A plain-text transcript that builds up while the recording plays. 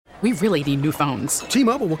We really need new phones.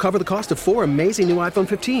 T-Mobile will cover the cost of 4 amazing new iPhone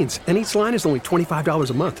 15s, and each line is only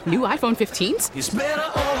 $25 a month. New iPhone 15s? It's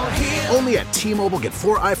better over here. Only at T-Mobile, get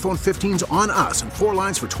 4 iPhone 15s on us and 4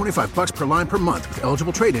 lines for $25 per line per month with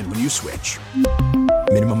eligible trade-in when you switch.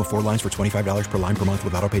 Minimum of 4 lines for $25 per line per month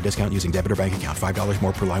with autopay discount using debit or bank account. $5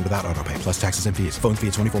 more per line without autopay, plus taxes and fees. Phone fee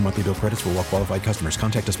at 24 monthly bill credits for well-qualified customers.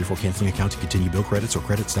 Contact us before canceling account to continue bill credits or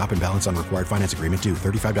credit stop and balance on required finance agreement due.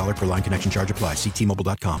 $35 per line connection charge applies. See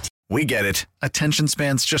T-Mobile.com. We get it. Attention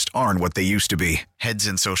spans just aren't what they used to be. Heads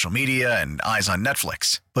in social media and eyes on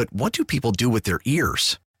Netflix. But what do people do with their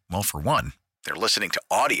ears? Well, for one, they're listening to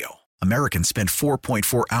audio. Americans spend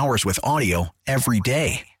 4.4 hours with audio every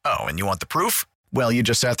day. Oh, and you want the proof? Well, you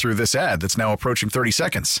just sat through this ad that's now approaching 30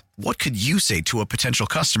 seconds. What could you say to a potential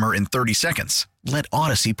customer in 30 seconds? Let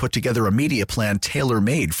Odyssey put together a media plan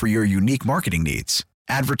tailor-made for your unique marketing needs.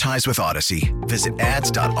 Advertise with Odyssey. Visit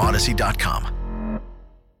ads.odyssey.com.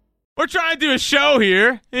 We're trying to do a show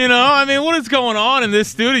here. You know, I mean, what is going on in this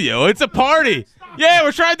studio? It's a party. Yeah,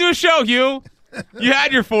 we're trying to do a show, Hugh. You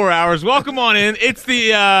had your 4 hours. Welcome on in. It's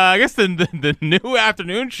the, I guess, the new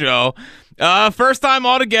afternoon show. First time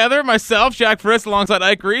all together, myself, Jack Friss, alongside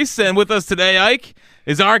Ike Reese, and with us today, Ike,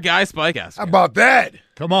 is our guy, Spike Asker. How about that?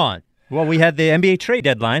 Come on. Well, we had the NBA trade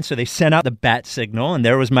deadline, so they sent out the bat signal, and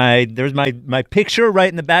there was my picture right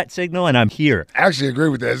in the bat signal, and I'm here. I actually agree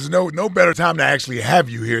with that. There's no better time to actually have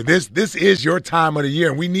you here. This is your time of the year,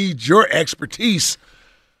 and we need your expertise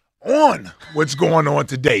on what's going on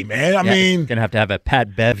today, man. I mean, gonna have a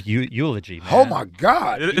PatBev eulogy, man. Oh my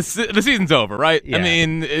God, the season's over, right? Yeah. I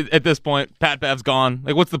mean, at this point, PatBev's gone.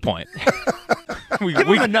 Like, what's the point? Give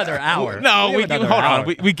him another hour. No, hold on.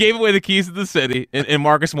 We gave away the keys to the city in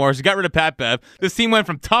Marcus Morris. We got rid of PatBev. This team went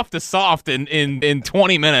from tough to soft in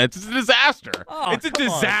 20 minutes. It's a disaster. It's a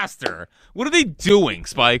disaster. What are they doing,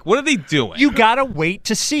 Spike? What are they doing? You gotta wait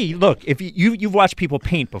to see. Look, if you've watched people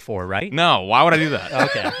paint before, right? No. Why would I do that?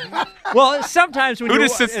 Okay. Well, sometimes when who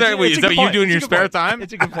just sits there? Wait, is that what you do in your spare time?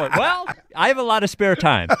 It's a good point. Well, I have a lot of spare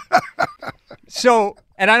time. So,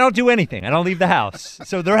 and I don't do anything. I don't leave the house.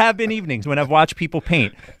 So there have been evenings when I've watched people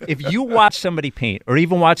paint. If you watch somebody paint or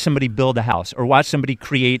even watch somebody build a house or watch somebody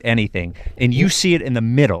create anything and you see it in the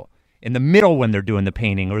middle when they're doing the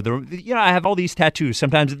painting or I have all these tattoos.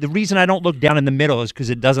 Sometimes the reason I don't look down in the middle is because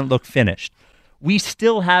it doesn't look finished. We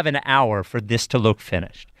still have an hour for this to look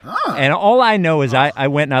finished. And all I know is I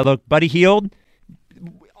went and I looked, Buddy Hield,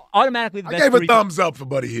 automatically the best. I gave a thumbs up for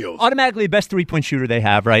Buddy Hield. Automatically the best three-point shooter they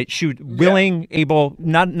have, right? Willing, able,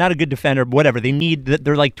 not a good defender, whatever.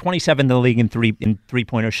 They're like 27th in the league in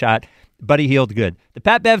three-pointer shot. Buddy Hield, good. The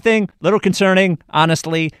PatBev thing, little concerning,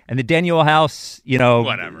 honestly, and the Daniel House,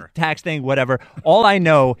 whatever. Tax thing, whatever. All I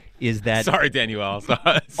know is that... Sorry, Daniel House.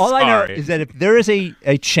 All I know is that if there is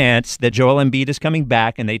a chance that Joel Embiid is coming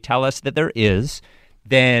back, and they tell us that there is,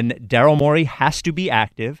 then Daryl Morey has to be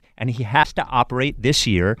active, and he has to operate this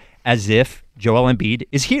year as if Joel Embiid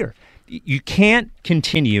is here. You can't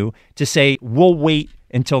continue to say, we'll wait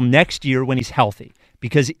until next year when he's healthy.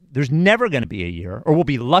 Because there's never going to be a year, or we'll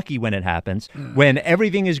be lucky when it happens, when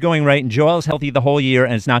everything is going right and Joel's healthy the whole year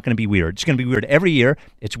and it's not going to be weird. It's going to be weird every year.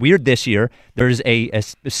 It's weird this year. There's a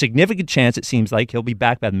significant chance, it seems like, he'll be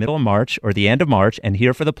back by the middle of March or the end of March and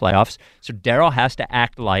here for the playoffs. So Daryl has to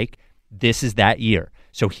act like this is that year.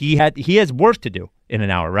 So he has work to do in an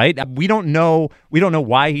hour, right? We don't know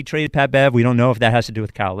why he traded PatBev. We don't know if that has to do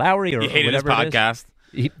with Kyle Lowry or he hated whatever his podcast.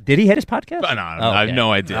 Did he hate his podcast? No, I have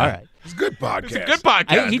no idea. All right. It's a good podcast. It's a good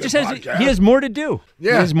podcast. He has more to do.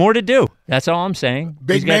 Yeah. He has more to do. That's all I'm saying.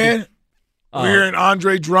 Big man. We're hearing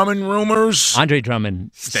Andre Drummond rumors. Andre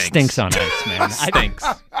Drummond stinks on ice, man.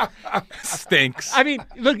 Stinks. I mean,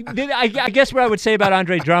 look, I guess what I would say about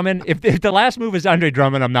Andre Drummond, if the last move is Andre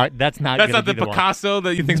Drummond, that's not the Picasso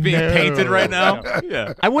that you think's being painted right now? No.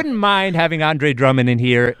 Yeah. I wouldn't mind having Andre Drummond in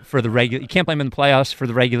here for the regular. You can't play him in the playoffs for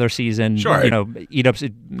the regular season. Sure. Eat up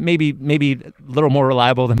maybe a little more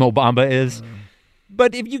reliable than Mo Bamba is.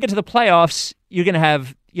 But if you get to the playoffs, you're going to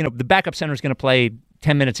have, the backup center is going to play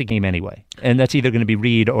 10 minutes a game anyway, and that's either going to be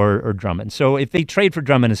Reed or Drummond. So if they trade for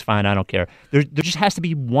Drummond, is fine. I don't care. There just has to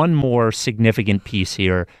be one more significant piece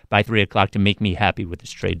here by 3 o'clock to make me happy with this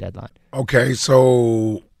trade deadline. Okay,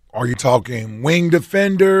 so are you talking wing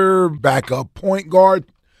defender, backup point guard,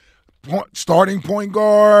 starting point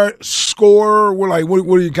guard, scorer? What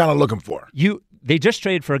are you kind of looking for? They just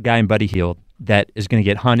traded for a guy in Buddy Hield that is going to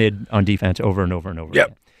get hunted on defense over and over and over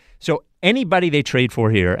again. So anybody they trade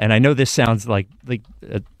for here, and I know this sounds like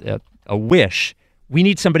a wish, we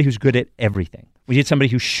need somebody who's good at everything. We need somebody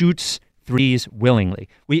who shoots threes willingly.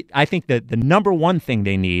 I think that the number one thing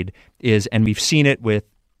they need is, and we've seen it with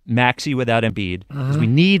Maxey without Embiid. Because we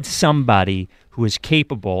need somebody who is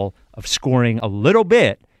capable of scoring a little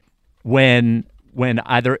bit when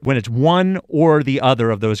it's one or the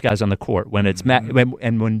other of those guys on the court. When it's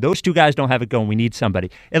when those two guys don't have it going, we need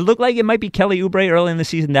somebody. It looked like it might be Kelly Oubre early in the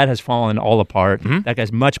season. That has fallen all apart. That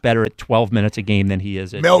guy's much better at 12 minutes a game than he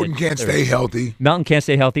is at Melton can't stay healthy. Melton can't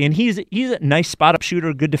stay healthy, and he's a nice spot-up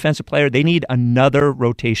shooter, good defensive player. They need another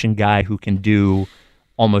rotation guy who can do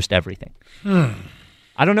almost everything.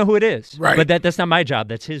 I don't know who it is, right? But that's not my job.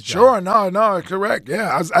 That's his job. Sure, no, correct.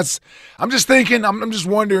 Yeah, I'm just thinking. I'm just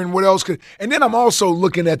wondering what else could. And then I'm also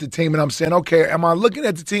looking at the team, and I'm saying, okay, am I looking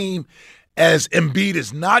at the team as Embiid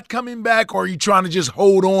is not coming back, or are you trying to just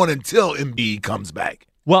hold on until Embiid comes back?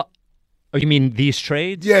 Well, you mean these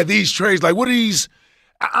trades? Yeah, these trades. Like, what are these?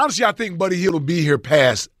 Honestly, I think Buddy Hield will be here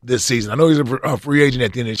past this season. I know he's a free agent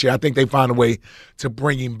at the end of this year. I think they find a way to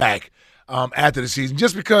bring him back after the season,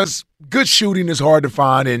 just because good shooting is hard to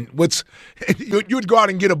find, and you'd go out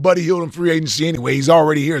and get a Buddy Hield in free agency anyway. He's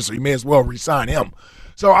already here, so you may as well re-sign him.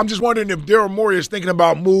 So I'm just wondering if Daryl Morey is thinking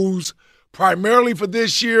about moves primarily for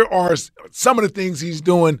this year, or some of the things he's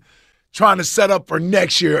doing trying to set up for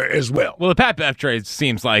next year as well. Well, the PatBev trade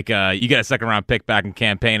seems like you get a second-round pick back in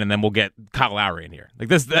campaign, and then we'll get Kyle Lowry in here. Like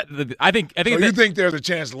this, I think. So you think there's a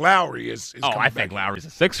chance Lowry is oh, I think Lowry's a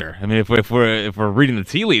Sixer. I mean, if we're reading the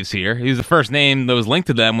tea leaves here, he was the first name that was linked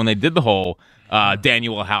to them when they did the whole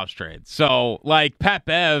Daniel House trade. So, like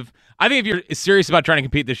PatBev, I think if you're serious about trying to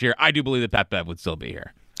compete this year, I do believe that PatBev would still be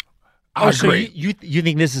here. I agree. So you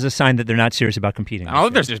think this is a sign that they're not serious about competing? I don't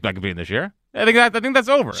think they're serious about competing this year. I think that's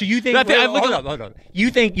over. So you think? Hold on.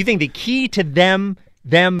 You think the key to them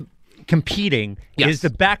competing is the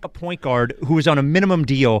backup point guard who was on a minimum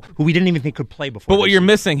deal, who we didn't even think could play before. But what you're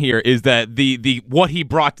missing here is that the what he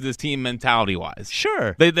brought to this team mentality wise.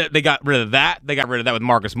 Sure. They got rid of that. They got rid of that with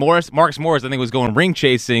Marcus Morris. Marcus Morris, I think, was going ring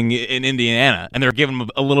chasing in Indiana, and they're giving him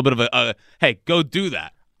a little bit of a hey, go do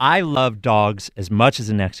that. I love dogs as much as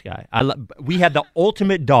the next guy. We had the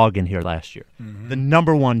ultimate dog in here last year, the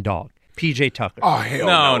number one dog. PJ Tucker. Oh,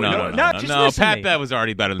 hell no. Pat Bev was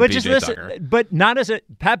already better than PJ Tucker. But not as a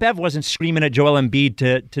Pat Bev wasn't screaming at Joel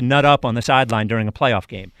Embiid to nut up on the sideline during a playoff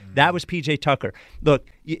game. That was PJ Tucker. Look,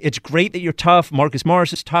 it's great that you're tough. Marcus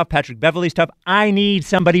Morris is tough. Patrick Beverley's tough. I need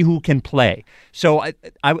somebody who can play. So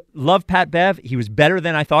I love Pat Bev. He was better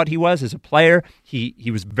than I thought he was as a player.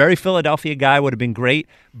 He was a very Philadelphia guy, would have been great.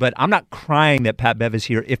 But I'm not crying that Pat Bev is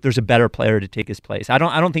here if there's a better player to take his place. I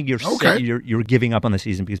don't think you're giving up on the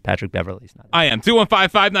season because Patrick Beverley's not. I am.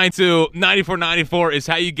 215-592-9494 is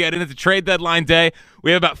how you get in. It's a trade deadline day.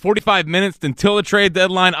 We have about 45 minutes until the trade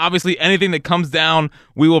deadline. Obviously, anything that comes down,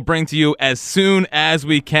 we will bring to you as soon as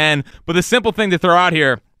we can. But the simple thing to throw out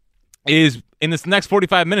here is, in this next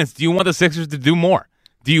 45 minutes, do you want the Sixers to do more?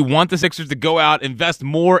 Do you want the Sixers to go out, invest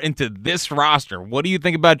more into this roster? What do you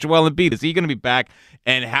think about Joel Embiid? Is he going to be back?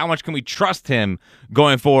 And how much can we trust him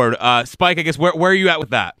going forward? Spike, I guess, where are you at with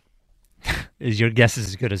that? Your guess is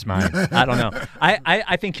as good as mine. I don't know.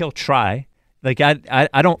 I think he'll try. Like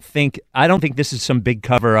I don't think this is some big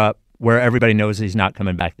cover up where everybody knows he's not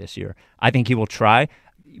coming back this year. I think he will try.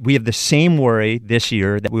 We have the same worry this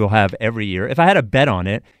year that we will have every year. If I had a bet on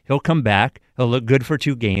it, he'll come back. He'll look good for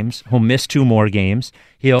 2 games. He'll miss 2 more games.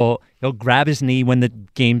 He'll grab his knee when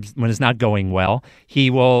it's not going well. He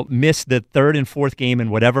will miss the 3rd and 4th game in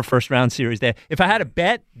whatever first round series there. If I had a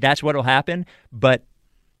bet, that's what will happen. But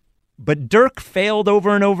Dirk failed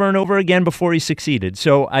over and over and over again before he succeeded.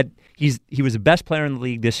 So he was the best player in the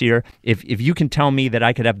league this year. If you can tell me that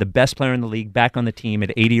I could have the best player in the league back on the team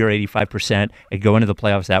at 80 or 85% and go into the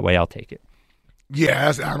playoffs that way, I'll take it.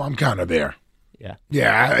 Yeah, I'm kind of there. Yeah.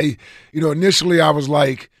 Yeah, initially I was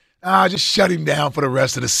like, just shut him down for the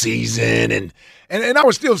rest of the season. And I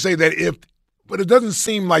would still say that but it doesn't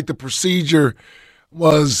seem like the procedure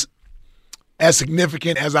was as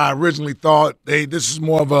significant as I originally thought. This is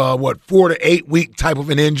more of a 4 to 8 week type of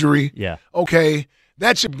an injury. Yeah. Okay,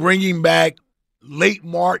 that should bring him back late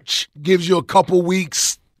March, gives you a couple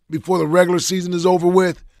weeks before the regular season is over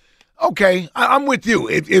with. Okay, I'm with you.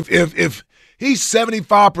 If he's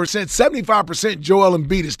 75% Joel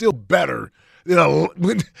Embiid is still better than I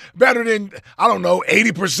don't know,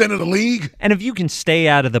 80% of the league. And if you can stay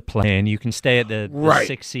out of the play-in, you can stay at the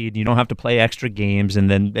 6th seed. You don't have to play extra games, and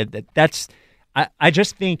then that's. I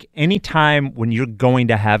just think anytime when you're going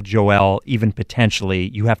to have Joel, even potentially,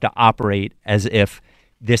 you have to operate as if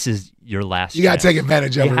this is your last. You got to take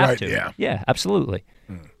advantage of it, right? Yeah, absolutely.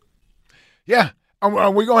 Yeah,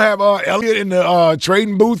 Are we going to have Elliott in the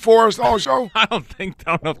trading booth for us all show? I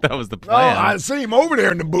don't know if that was the No, plan. I see him over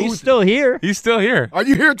there in the booth. He's still here. He's still here. Are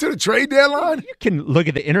you here to the trade deadline? You can look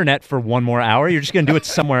at the internet for one more hour. You're just going to do it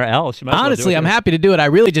somewhere else. You might as well do Honestly, it I'm here. happy to do it. I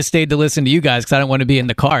really just stayed to listen to you guys because I don't want to be in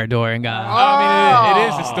the car during. I mean, it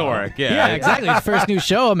is historic. Yeah, Yeah, exactly. It's the first new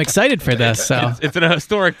show. I'm excited for this. So It's a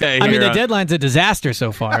historic day. I mean, here the on- deadline's a disaster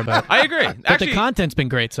so far, but I agree. but Actually, the content's been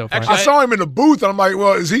great so far. Actually, I saw him in the booth, and I'm like,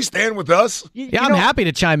 well, is he staying with us? Yeah, I'm happy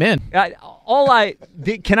to chime in.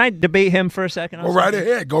 Can I debate him for a second? Go right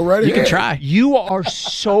ahead. Go right ahead. You can try. You are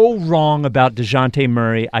so wrong about DeJounte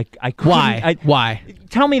Murray. I couldn't. Why?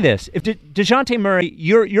 Tell me this: if DeJounte Murray,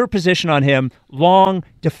 your position on him, long,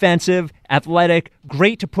 defensive, athletic,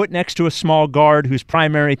 great to put next to a small guard whose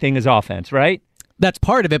primary thing is offense, right? That's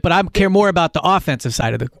part of it, but I care more about the offensive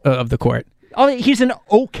side of the court. Oh, he's an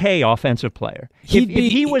okay offensive player. If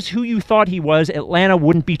he was who you thought he was, Atlanta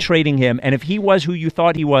wouldn't be trading him. And if he was who you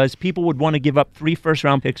thought he was, people would want to give up 3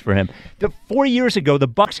 first-round picks for him. 4 years ago, the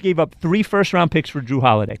Bucks gave up 3 first-round picks for Drew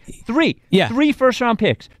Holiday. 3. Yeah. 3 first-round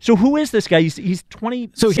picks. So who is this guy? He's 20.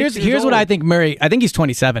 So here's what I think Murray. I think he's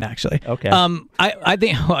 27 actually. Okay. I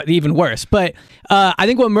think even worse, but I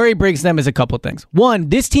think what Murray brings them is a couple things. One,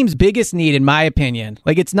 this team's biggest need, in my opinion,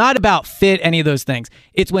 like it's not about fit, any of those things.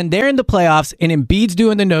 It's when they're in the playoffs and Embiid's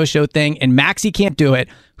doing the no-show thing and Maxey can't do it.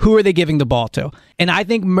 Who are they giving the ball to? And I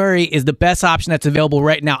think Murray is the best option that's available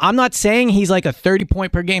right now. I'm not saying he's like a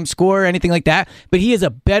 30-point-per-game scorer or anything like that, but he is a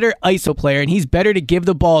better ISO player, and he's better to give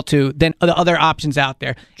the ball to than the other options out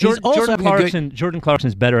there. Jordan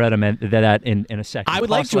Clarkson's better at him than that in a second. I would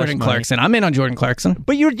like Jordan Clarkson. I'm in on Jordan Clarkson.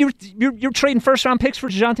 But you're trading first-round picks for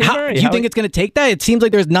DeJounte Murray. Do you think it's going to take that? It seems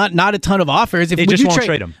like there's not a ton of offers. They just won't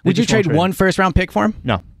trade him. Would you trade one first-round pick for him?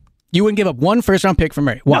 No. You wouldn't give up one first-round pick for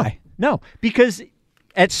Murray. Why? No, because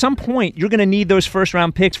at some point you're going to need those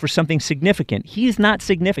first-round picks for something significant. He's not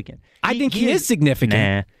significant. I think he is significant.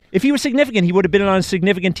 Nah. If he was significant, he would have been on a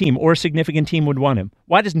significant team, or a significant team would want him.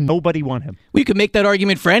 Why does nobody want him? We could make that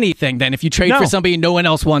argument for anything then. If you trade for somebody no one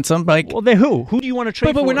else wants him. Well, then who? Who do you want to trade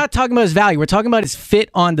for? But we're not talking about his value. We're talking about his fit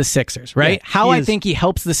on the Sixers, right? Yeah, I think he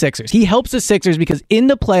helps the Sixers. He helps the Sixers because in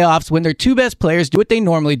the playoffs, when their 2 best players do what they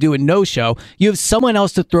normally do in no-show, you have someone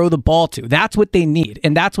else to throw the ball to. That's what they need,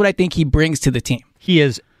 and that's what I think he brings to the team. He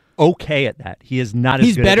is okay at that. He is not as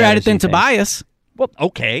He's good better at it than Tobias. Well,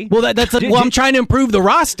 okay. Well, I'm trying to improve the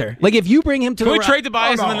roster. Like, if you bring him to Can we trade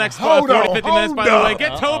Tobias in the next 40, 50 minutes, by the way?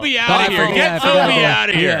 Get Toby out of here. Get Toby out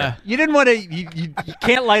of here. You didn't want to. You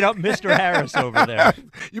can't light up Mr. Harris over there.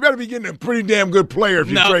 You better be getting a pretty damn good player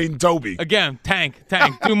if you're trading Toby. Again, tank.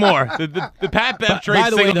 Do more. The PatBev trade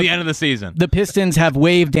signaled the end of the season. The Pistons have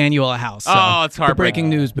waived Daniel House. So it's heartbreaking. The breaking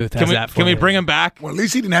news booth has that for Can we you. bring him back? Well, at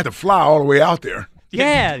least he didn't have to fly all the way out there.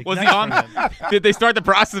 Yeah. Was he on? Did they start the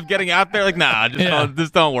process of getting out there? Like, nah,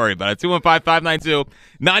 just don't worry about it.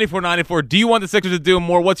 215-592-9494. Do you want the Sixers to do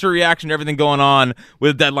more? What's your reaction to everything going on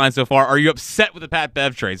with the deadline so far? Are you upset with the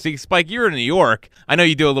PatBev trade? See, Spike, you're in New York. I know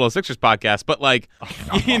you do a little Sixers podcast, but we're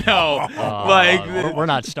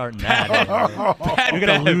not starting that. We're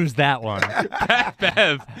gonna lose that one.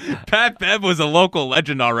 PatBev was a local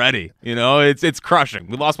legend already. It's crushing.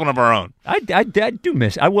 We lost one of our own. I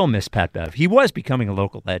will miss PatBev. He was becoming a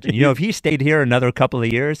local legend. If he stayed here another couple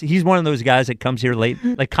of years, he's one of those guys that comes here late,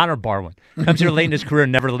 like Connor Barwin. Comes here late in his career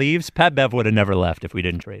and never leaves. PatBev would have never left if we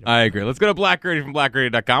didn't trade him. I agree. Let's go to Black Radio from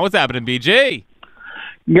BlackRadio.com. What's happening, BG?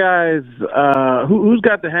 Guys, who's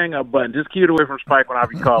got the hang-up button? Just keep it away from Spike when I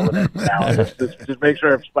be calling it. Now, just make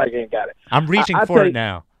sure if Spike ain't got it. I'm reaching for it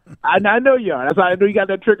now. I know you are. That's why I know you got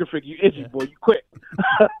that trigger finger. You itchy, boy. You quick.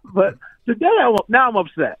 But today, I'm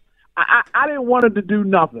upset. I didn't want him to do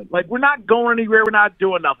nothing. Like, we're not going anywhere. We're not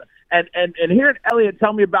doing nothing. And hearing Elliott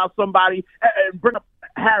tell me about somebody and bring up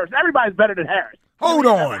Harris. Everybody's better than Harris. Hold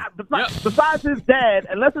on. Besides his dad,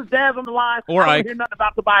 unless his dad's on the line, or I don't hear nothing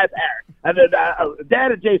about Tobias Harris. And then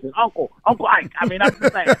Dad and Jason, Uncle Ike. I mean, I'm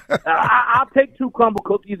just saying. I'll take 2 crumble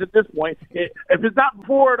cookies at this point. If it's not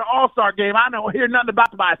before the All-Star game, I don't hear nothing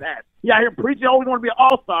about Tobias Harris. Yeah, I hear preaching always want to be an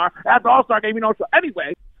All-Star. After the All-Star game, So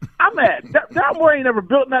anyway, I'm mad. Daryl Morey ain't never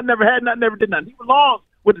built nothing, never had nothing, never did nothing. He belongs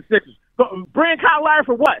with the Sixers. Bring Kyle Lowry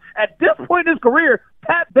for what? At this point in his career,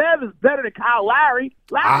 PatBev is better than Kyle Lowry.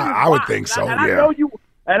 I would think so, I know you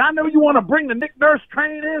want to bring the Nick Nurse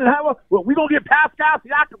train in and have we're going to get Pascal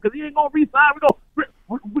Siakam because he ain't going to re-sign.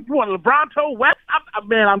 You want LeBron West?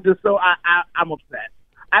 I'm just so I'm upset.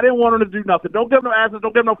 I didn't want him to do nothing. Don't give him no assets.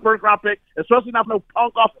 Don't give him no first-round pick, especially not no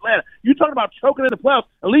punk off Atlanta. You talking about choking in the playoffs.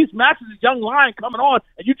 At least Max is a young line coming on,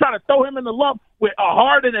 and you trying to throw him in the lump with a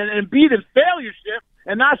Harden and Embiid and failureship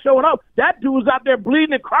and not showing up. That dude's out there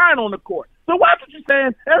bleeding and crying on the court. So watch what you're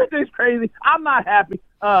saying. Everything's crazy. I'm not happy.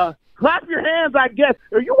 Clap your hands, I guess.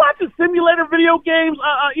 Are you watching simulator video games,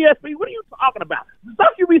 ESP? What are you talking about? The stuff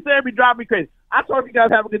you be saying be driving me crazy. I told you guys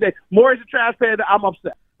have a good day. Maury's a trash panda. I'm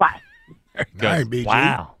upset. Bye.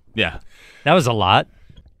 Wow. Yeah. That was a lot.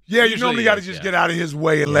 Yeah, you normally got to just get out of his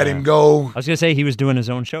way and let him go. I was going to say he was doing his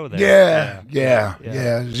own show there. Yeah.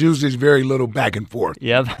 There's usually very little back and forth.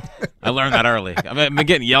 Yep. I learned that early. I've been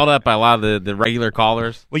getting yelled at by a lot of the regular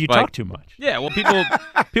callers. Well, you talk too much. Yeah, well,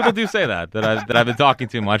 people do say that I've been talking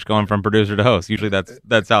too much, going from producer to host. Usually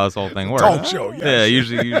that's how this whole thing works. Talk show, yes. Yeah,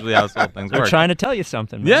 usually how this whole thing's They're work. trying to tell you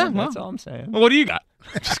something. Man. Yeah, well, that's all I'm saying. Well, what do you got?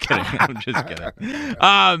 Just kidding. I'm just kidding.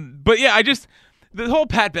 But yeah, the whole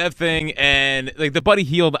PatBev thing and like the Buddy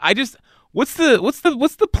Hield. What's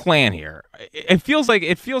the plan here? It feels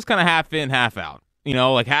kind of half in, half out. You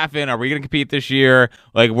know, like half in. Are we going to compete this year?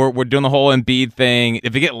 Like we're doing the whole Embiid thing.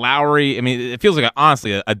 If they get Lowry, I mean, it feels like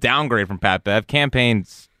honestly a downgrade from PatBev. Campaign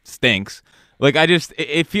stinks. Like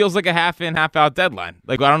it feels like a half in, half out deadline.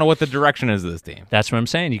 Like I don't know what the direction is of this team. That's what I'm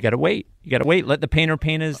saying. You got to wait. Let the painter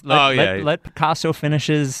paint his. Let Picasso finish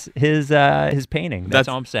his painting. That's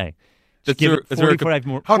all I'm saying. Just give it 45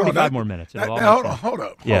 more minutes. Hold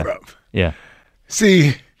up. Yeah.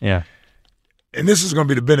 See. Yeah. And this is going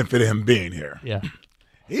to be the benefit of him being here. Yeah.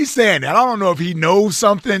 He's saying that. I don't know if he knows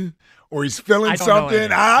something or he's feeling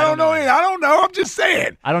something. I don't know anything. I don't know. I'm just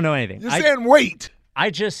saying. I don't know anything. You're saying wait. I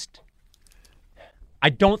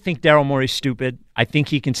don't think Daryl Morey's stupid. I think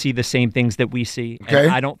he can see the same things that we see. Okay.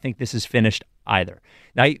 And I don't think this is finished either.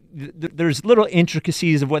 Now, there's little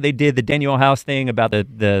intricacies of what they did, the Daniel House thing about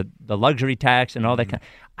the luxury tax and all that kind of.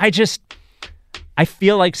 I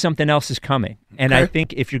feel like something else is coming. And I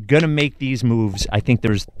think if you're going to make these moves, I think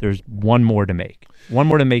there's one more to make. One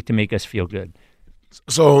more to make us feel good.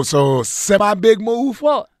 So semi-big move?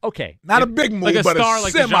 Well, okay. Not a big move, like a but star a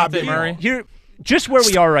like semi-big Murray. move. Here, just where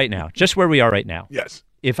we are right now. Yes.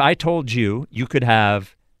 If I told you could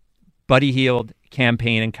have Buddy Hield,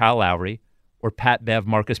 Campaign, and Kyle Lowry, or PatBev,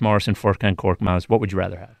 Marcus Morris, and Furkan Korkmaz, what would you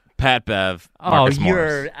rather have? PatBev, Marcus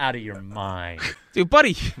Morris. You're out of your mind. Dude,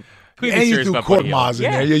 Buddy. And you threw Korkmaz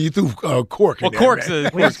in there. Yeah, you threw Cork in there. Cork's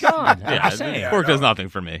he's gone. Cork does nothing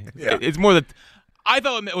for me. Yeah. It's more that I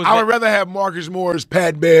thought it was. I would rather have Marcus Morris,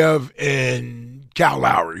 PatBev, and Kyle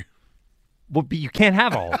Lowry. Well, but you can't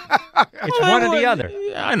have all. It's one or the other.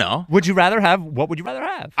 Yeah, I know. What would you rather have?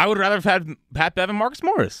 I would rather have had PatBev and Marcus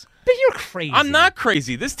Morris. But you're crazy. I'm not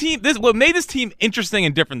crazy. What made this team interesting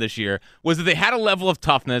and different this year was that they had a level of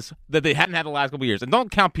toughness that they hadn't had the last couple of years. And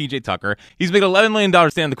don't count PJ Tucker. He's made $11 million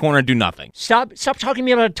stand in the corner and do nothing. Stop talking to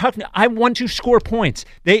me about toughness. I want to score points.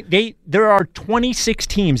 There are 26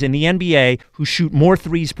 teams in the NBA who shoot more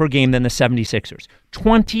threes per game than the 76ers.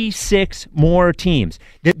 26 more teams.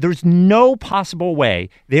 There's no possible way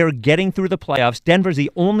they are getting through the playoffs. Denver's the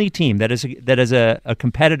only team that is a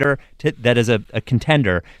competitor, that is a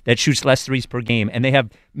contender that shoots less threes per game, and they have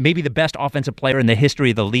maybe the best offensive player in the history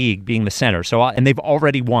of the league being the center. And they've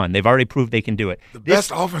already won. They've already proved they can do it.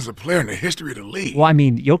 Best offensive player in the history of the league. Well, I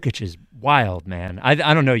mean, Jokic is wild, man.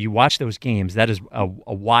 I don't know. You watch those games. That is a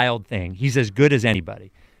wild thing. He's as good as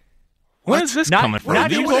anybody. Where is this coming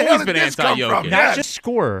from? You've always been anti-Jokic. Not just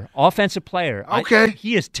scorer, offensive player. Okay.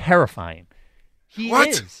 He is terrifying. He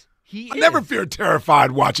is. I never feel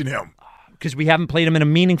terrified watching him. Because we haven't played him in a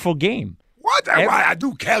meaningful game. What? I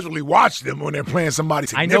do casually watch them when they're playing somebody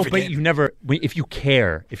significant. I know, but you never, if you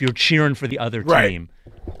care, if you're cheering for the other team,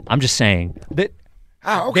 I'm just saying that.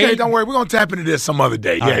 Okay, don't worry. We're going to tap into this some other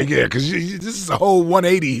day. Yeah, because this is a whole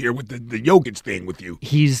 180 here with the Jokic thing with you.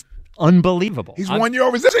 He's unbelievable. He's 1 year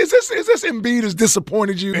over. Is this Embiid has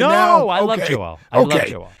disappointed you? No, I love Joel. I love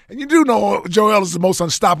Joel. And you do know Joel is the most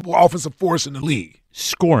unstoppable offensive force in the league.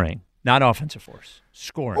 Scoring, not offensive force.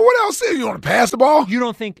 Scoring. Well, what else? You want to pass the ball? You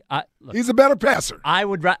don't think look, he's a better passer? I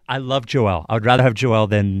love Joel. I would rather have Joel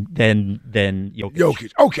than Jokic.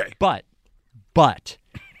 Jokic. Okay.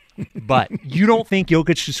 But you don't think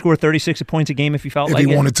Jokic should score 36 points a game if he felt like it? If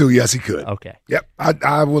he wanted to, yes, he could. Okay. Yep,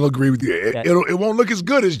 I will agree with you. It won't look as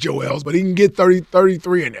good as Joel's, but he can get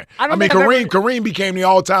 33 in there. Kareem became the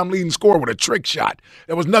all-time leading scorer with a trick shot.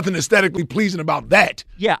 There was nothing aesthetically pleasing about that.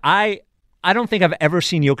 Yeah, I don't think I've ever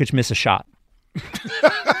seen Jokic miss a shot.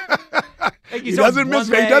 He doesn't miss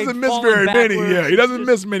very many. Yeah, he doesn't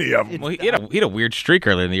miss many of them. Well, he had a weird streak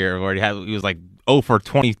earlier in the year where he was like 0 for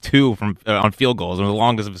 22 on field goals. It was the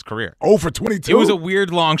longest of his career. 0 for 22? It was a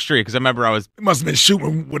weird long streak because I remember He must have been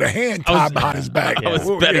shooting with a hand tied behind his back. I was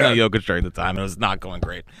betting on Jokic during the time, and it was not going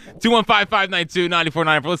great.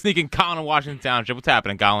 215-592-9494. Let's sneak in Colin in Washington Township. What's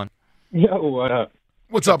happening, Colin? Yo, what up?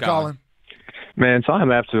 What's up, Colin? Man, so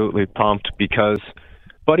I'm absolutely pumped because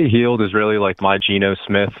Buddy Hield is really like my Geno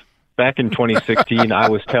Smith. Back in 2016, I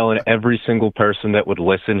was telling every single person that would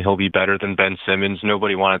listen he'll be better than Ben Simmons.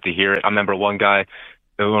 Nobody wanted to hear it. I remember one guy,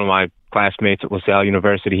 one of my classmates at LaSalle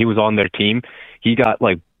University, he was on their team. He got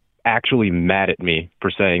actually mad at me for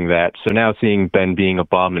saying that. So now seeing Ben being a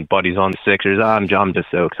bum and Buddy's on the Sixers, I'm just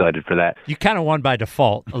so excited for that. You kind of won by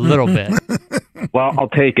default a little bit. Well, I'll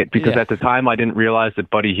take it because at the time I didn't realize that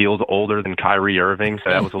Buddy Hield's older than Kyrie Irving, so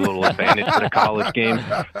that was a little advantage for the college game.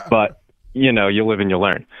 But, you live and you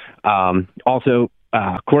learn. Also,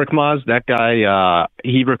 Korkmaz, that guy,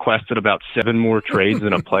 he requested about 7 more trades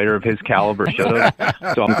than a player of his caliber should have.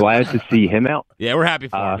 So I'm glad to see him out. Yeah, we're happy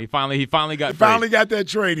for him. He finally got that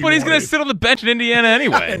trade. But he's going to sit on the bench in Indiana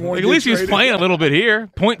anyway. At least he was playing a little bit here.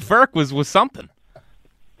 Point Ferk was something.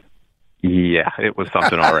 Yeah, it was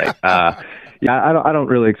something all right. I don't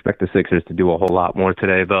really expect the Sixers to do a whole lot more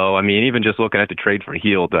today, though. I mean, even just looking at the trade for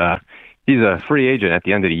Hield, he's a free agent at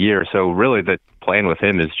the end of the year. So really the plan with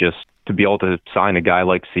him is just to be able to sign a guy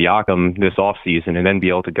like Siakam this offseason and then be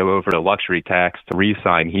able to go over the luxury tax to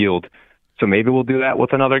re-sign Hield. So maybe we'll do that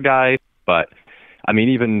with another guy. But, I mean,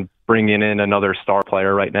 even bringing in another star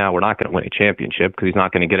player right now, we're not going to win a championship because he's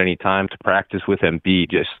not going to get any time to practice with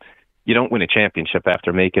Embiid. You don't win a championship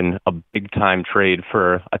after making a big-time trade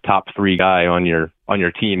for a top 3 guy on your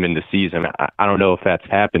team in the season. I don't know if that's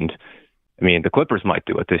happened. I mean, the Clippers might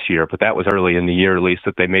do it this year, but that was early in the year, at least,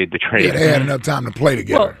 that they made the trade. Yeah, they had enough time to play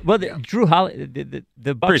together. Drew Holiday,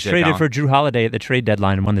 the Bucks traded for Drew Holiday at the trade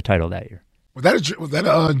deadline and won the title that year. From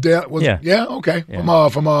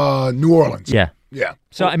New Orleans? Yeah. Yeah.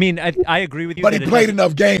 So, I mean, I agree with you. But he played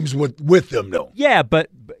enough games with them, though. Yeah, but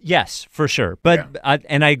yes, for sure. But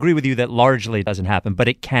and I agree with you that largely it doesn't happen, but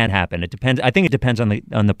it can happen. It depends. I think it depends on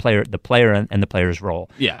the player and the player's role.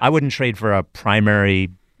 Yeah. I wouldn't trade for a primary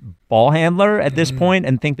ball handler at this point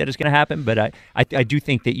and think that it's going to happen, but I do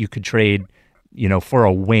think that you could trade, for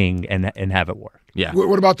a wing and have it work. Yeah.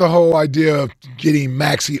 What about the whole idea of getting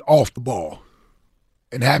Maxey off the ball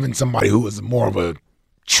and having somebody who is more of a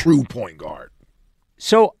true point guard?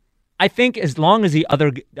 So I think as long as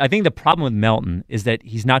I think the problem with Melton is that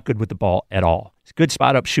he's not good with the ball at all. He's a good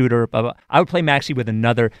spot up shooter. Blah, blah. I would play Maxey with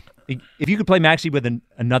another. If you could play Maxey with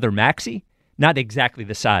another Maxey, not exactly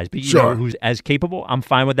the size, but who's as capable, I'm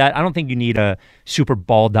fine with that. I don't think you need a super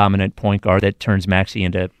ball dominant point guard that turns Maxey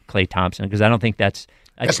into Klay Thompson because I don't think that's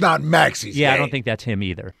not Maxey's game. I don't think that's him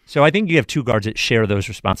either. So I think you have 2 guards that share those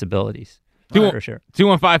responsibilities. For sure.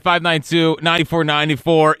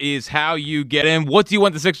 215-592-9494 is how you get in. What do you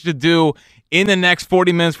want the Sixers to do in the next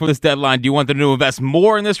 40 minutes for this deadline? Do you want them to invest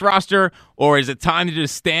more in this roster, or is it time to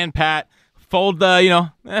just stand pat, fold throw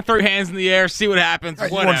your hands in the air, see what happens?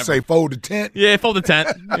 You want to say fold the tent? Yeah, fold the tent.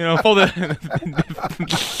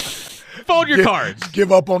 Fold your cards.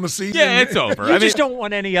 Give up on the season. Yeah, it's over. You just don't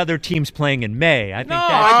want any other teams playing in May. I think this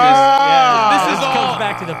comes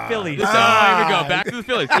back to the Phillies. Here we go. Back to the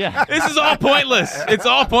Phillies. Yeah. This is all pointless. It's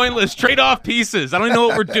all pointless. Trade off pieces. I don't even know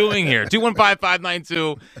what we're doing here.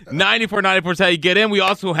 215-592-9494 is how you get in. We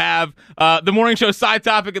also have the morning show side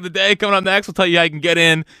topic of the day coming up next. We'll tell you how you can get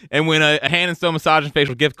in and win a hand and stone massage and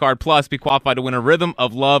facial gift card. Plus, be qualified to win a Rhythm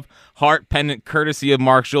of Love heart pendant courtesy of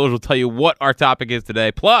Mark Schillers. We'll tell you what our topic is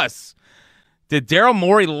today. Plus, did Daryl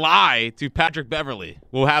Morey lie to Patrick Beverley?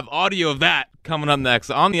 We'll have audio of that coming up next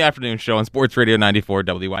on the afternoon show on Sports Radio 94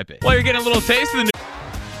 WYP. Well, you're getting a little taste of the new.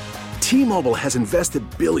 T-Mobile has invested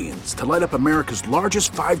billions to light up America's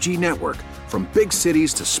largest 5G network, from big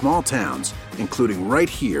cities to small towns, including right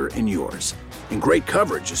here in yours. And great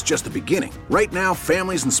coverage is just the beginning. Right now,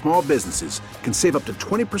 families and small businesses can save up to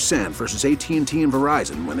 20% versus AT&T and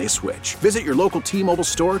Verizon when they switch. Visit your local T-Mobile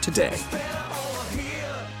store today.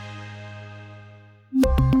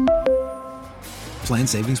 Plan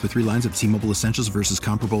savings with 3 lines of T-Mobile Essentials versus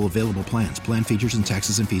comparable available plans. Plan features and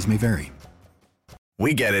taxes and fees may vary.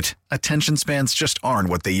 We get it. Attention spans just aren't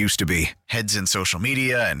what they used to be. Heads in social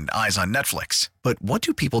media and eyes on Netflix. But what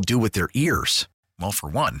do people do with their ears? Well, for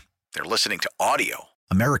one, they're listening to audio.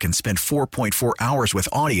 Americans spend 4.4 hours with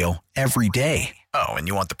audio every day. Oh, and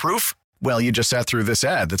you want the proof? Well, you just sat through this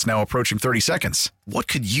ad that's now approaching 30 seconds. What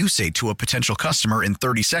could you say to a potential customer in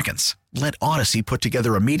 30 seconds? Let Odyssey put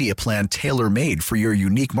together a media plan tailor-made for your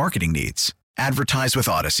unique marketing needs. Advertise with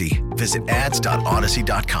Odyssey. Visit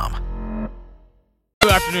ads.odyssey.com.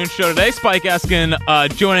 Good afternoon show today. Spike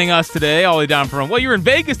Eskin joining us today, all the way down from. Well, you were in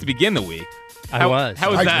Vegas to begin the week. I was.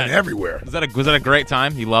 How was Spike's that? been everywhere. Was that a great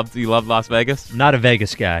time? You loved Las Vegas? Not a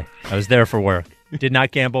Vegas guy. I was there for work. Did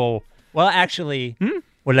not gamble. Well, actually,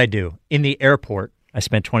 what did I do? In the airport, I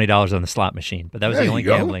spent $20 on the slot machine, but that was There the you only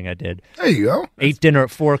go. gambling I did. There you go. Ate dinner at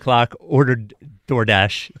 4 o'clock, ordered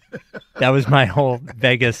DoorDash. That was my whole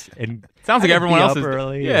Vegas. And Sounds like I would everyone be else up is.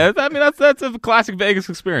 early. Yeah, I mean that's a classic Vegas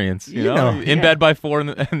experience. You know, in yeah. bed by 4 in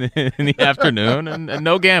the afternoon and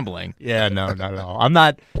no gambling. Yeah, no, not at all. I'm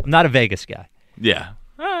not a Vegas guy. Yeah,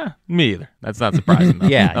 me either. That's not surprising. Though.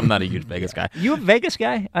 Yeah. I'm not a huge Vegas guy. You a Vegas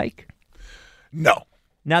guy, Ike? No.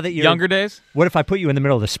 Now that you're Younger days? What if I put you in the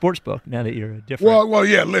middle of the sports book? Now that you're a different. Well,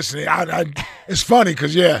 yeah. Listen, it's funny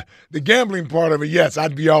because the gambling part of it, yes,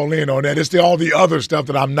 I'd be all in on that. It's all the other stuff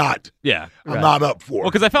that I'm not. Yeah, I'm not up for.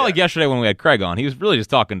 Well, because I felt like yesterday when we had Craig on, he was really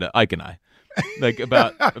just talking to Ike and I, like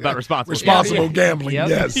about responsible gambling. Yep.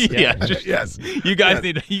 Yes. Yeah, just, yes. You guys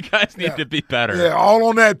need to be better. Yeah, all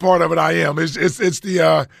on that part of it. I am. It's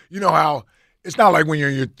the you know how. It's not like when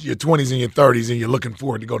you're in your 20s and your 30s and you're looking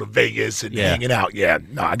forward to go to Vegas and hanging out. Yeah,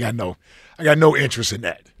 no, I got no interest in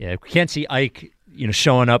that. Yeah, we can't see Ike,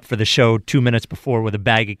 showing up for the show 2 minutes before with a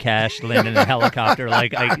bag of cash, landing in a helicopter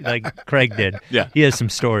like Craig did. Yeah, he has some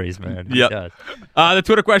stories, man. Yeah. He does. The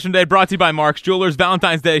Twitter question today brought to you by Mark's Jewelers.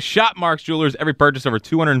 Valentine's Day, shop Mark's Jewelers. Every purchase over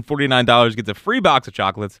 $249 gets a free box of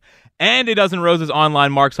chocolates and a dozen roses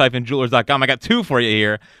online, marks-jewelers.com. I got two for you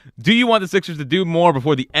here. Do you want the Sixers to do more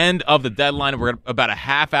before the end of the deadline? We're about a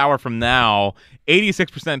half hour from now.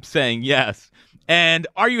 86% saying yes. And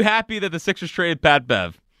are you happy that the Sixers traded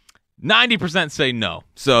PatBev? 90% say no.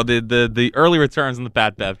 So the early returns on the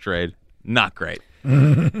PatBev trade, not great.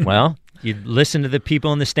 Well, you listen to the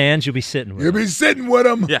people in the stands, you'll be sitting with them. You'll be sitting with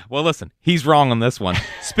them. Yeah, well, listen, he's wrong on this one.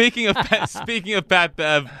 Speaking of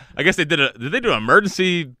PatBev, I guess did they do an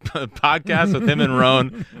emergency podcast with him and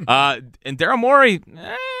Roan? And Daryl Morey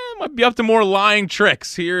might be up to more lying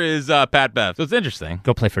tricks. Here is PatBev. So it's interesting.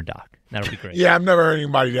 Go play for Doc. That'll be great. Yeah, I've never heard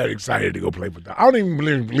anybody that excited to go play for Doc. I don't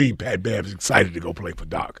even believe Pat Bev is excited to go play for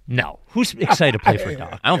Doc. No. Who's excited to play for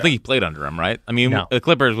Doc? I don't think he played under him, right? I mean, the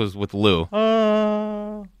Clippers was with Lou.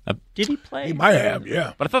 Did he play? He might have,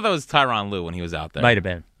 yeah. But I thought that was Tyronn Lue when he was out there. Might have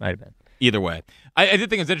been. Either way. I did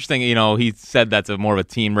think it was interesting, he said that's more of a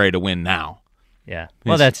team ready to win now. Yeah.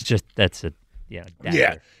 Well, that's a dagger.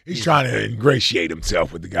 Yeah, he's trying to ingratiate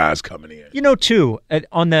himself with the guys coming in. Too,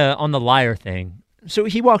 on the liar thing, so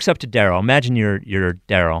he walks up to Daryl. Imagine you're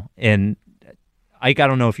Daryl, and Ike, I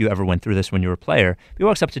don't know if you ever went through this when you were a player. He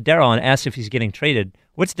walks up to Daryl and asks if he's getting traded.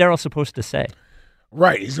 What's Daryl supposed to say?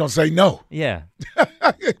 Right, he's going to say no. Yeah.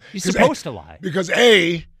 He's supposed to lie. Because,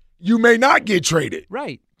 A, you may not get traded.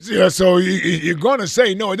 Right. Yeah, so you're going to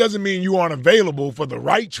say no. It doesn't mean you aren't available for the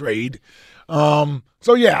right trade.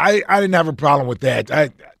 So, yeah, I didn't have a problem with that.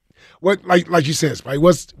 Like you said, Spike,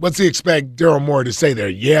 what's he expect Daryl Morey to say there?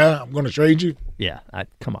 Yeah, I'm going to trade you? Yeah,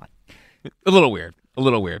 come on. A little weird.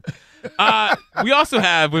 We've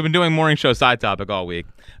been doing morning show side topic all week.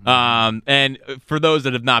 And for those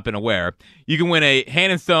that have not been aware, you can win a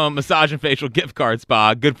Hand and Stone massage and facial gift card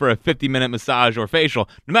spa, good for a 50-minute massage or facial.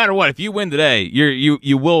 No matter what, if you win today,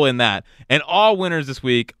 you will win that. And all winners this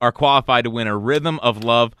week are qualified to win a Rhythm of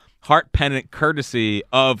Love heart pendant courtesy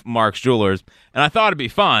of Mark's Jewelers. And I thought it'd be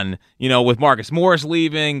fun, with Marcus Morris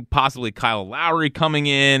leaving, possibly Kyle Lowry coming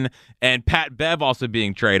in, and PatBev also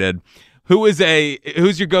being traded. Who's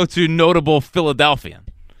your go-to notable Philadelphian?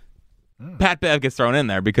 PatBev gets thrown in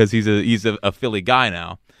there because he's a Philly guy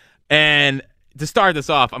now. And to start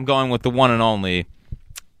this off, I'm going with the one and only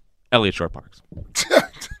Elliot Short Parks.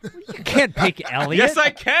 You can't pick Elliot. Yes,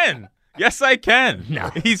 I can. No,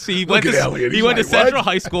 he went to Central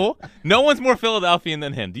High School. No one's more Philadelphian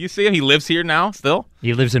than him. Do you see him? He lives here now. Still,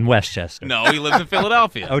 he lives in Westchester. No, he lives in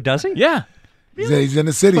Philadelphia. Oh, does he? Yeah. He's in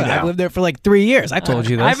the city now. I've lived there for like 3 years. I told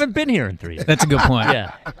you this. I haven't been here in 3 years. That's a good point.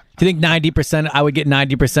 Yeah. Do you think 90%? I would get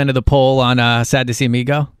 90% of the poll on "Sad to See Me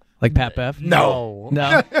Go," like PatBev? No.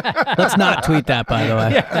 Let's not tweet that, by the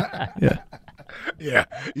way. Yeah.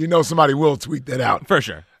 Somebody will tweet that out for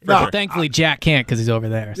sure. Thankfully, Jack can't because he's over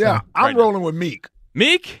there. So. Yeah, I'm rolling with Meek.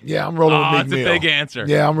 Meek? Yeah, I'm rolling with Meek. That's a big answer.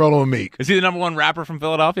 Yeah, I'm rolling with Meek. Is he the number one rapper from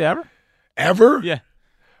Philadelphia ever? Ever? Yeah.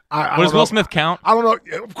 Does Will Smith count? I don't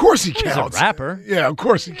know. Of course he counts. He's a rapper. Yeah, of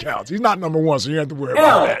course he counts. He's not number one, so you don't have to worry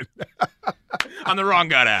about that. I'm the wrong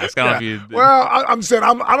guy to ask. I don't know if you. Well, I'm saying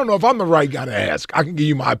I don't know if I'm the right guy to ask. I can give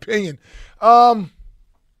you my opinion. As long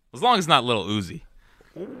as it's not Lil Uzi.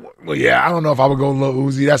 Well, yeah, I don't know if I would go Lil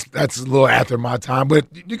Uzi. That's a little after my time. But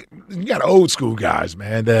you got old school guys,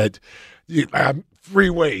 man.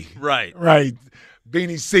 Freeway, right?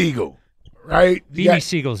 Beanie Siegel, right? Beanie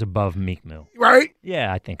Siegel's above Meek Mill, right?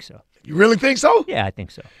 Yeah, I think so. You really think so? Yeah, I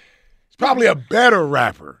think so. He's probably a better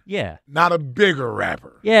rapper. Yeah, not a bigger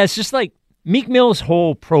rapper. Yeah, it's just like Meek Mill's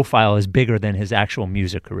whole profile is bigger than his actual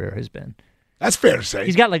music career has been. That's fair to say.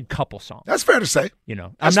 He's got like a couple songs. That's fair to say. You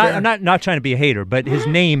know, That's I'm fair. not trying to be a hater, but his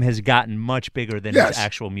name has gotten much bigger than Yes. his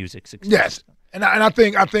actual music success. Yes, and I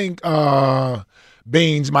think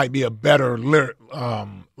Beans might be a better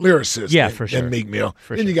lyricist for sure. than Meek Mill.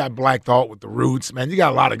 For then sure. you got Black Thought with the Roots, man. You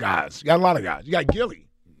got a lot of guys. You got Gilly.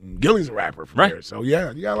 Gilly's a rapper from Right. there. So,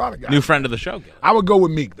 yeah, you got a lot of guys. New friend of the show. Gil. I would go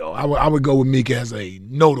with Meek, though. I would go with Meek as a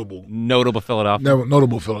notable Philadelphia.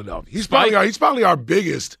 Notable Philadelphia. He's probably our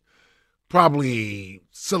biggest,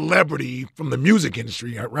 celebrity from the music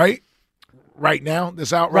industry, right? Right now,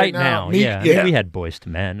 that's out right now. Meek, yeah. I mean, we had Boys to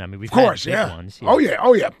Men. I mean, we've of course, had big yeah. ones. Oh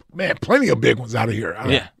yeah, man, plenty of big ones out of here.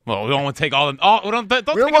 Yeah. Well, we don't want to take all them. We don't We take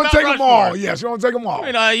don't want to take them Rushmore. all. Yes, we don't want to take them all.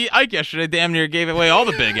 I mean, Ike yesterday damn near gave away all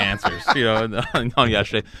the big answers. On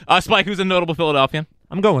yesterday. Spike, who's a notable Philadelphian?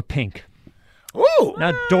 I'm going with Pink. Ooh.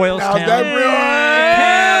 Now Doylestown. Now that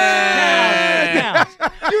Counts.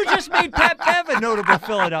 You just made PatBev a notable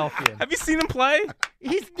Philadelphian. Have you seen him play?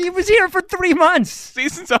 He was here for 3 months.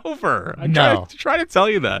 Season's over. I try to tell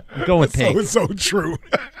you that. I'm going with Pink. It's so true.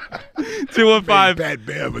 215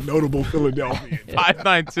 PatBev, a notable Philadelphian.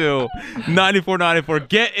 592-9494.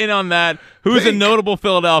 Get in on that. Who's a notable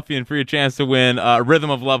Philadelphian for your chance to win Rhythm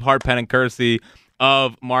of Love, Heart, Pen, and Courtesy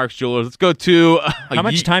of Mark's Jewelers. Let's go to... How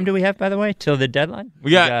much time do we have, by the way, till the deadline?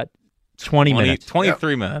 We got 20 minutes.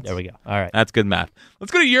 23 minutes. There we go. All right. That's good math.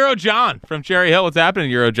 Let's go to Euro John from Cherry Hill. What's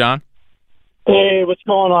happening, Euro John? Hey, what's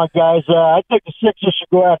going on, guys? I think the Sixers should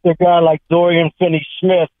go after a guy like Dorian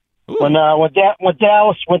Finney-Smith. When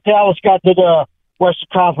Dallas got to the Western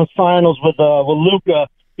Conference Finals with Luka,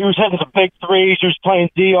 he was hitting some big threes. He was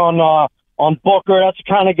playing D on Booker. That's the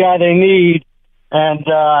kind of guy they need. And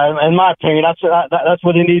in my opinion, that's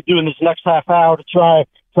what they need to do in this next half hour to try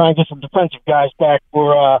and get some defensive guys back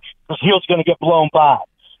because Hield's going to get blown by.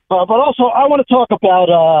 But also, I want to talk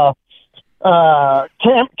about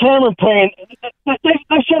Cameron Payne.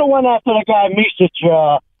 They should have went after the guy Misic.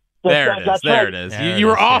 There it is. You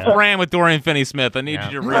were off-brand with Dorian Finney-Smith. I need you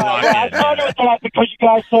to relock I it. started with that because you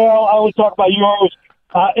guys say I always talk about yours.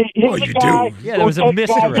 You do. Yeah, there was a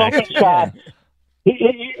misdirect.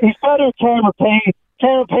 He's better than Cameron Payne.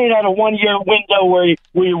 Cameron Payne had a 1-year window where he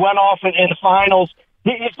went off in the finals.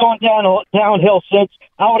 He's gone downhill since.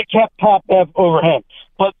 I would have kept PatBev over him.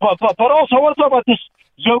 But also I want to talk about this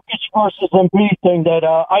Jokic versus Embiid thing that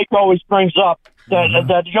Ike always brings up,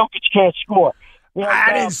 that Jokic can't score. You know,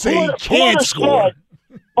 I didn't say he can't score.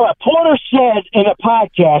 Porter said in a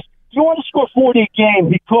podcast, if you want to score 40 a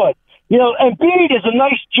game, he could. You know, Embiid is a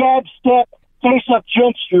nice jab step, face-up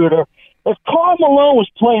jump shooter. If Karl Malone was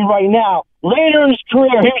playing right now, later in his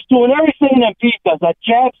career, he was doing everything that Embiid does, that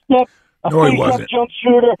jab step, face-up jump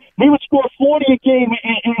shooter. He would score 40 a game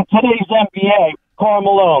in today's NBA, Karl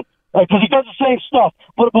Malone, because he does the same stuff.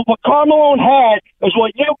 But what Karl Malone had is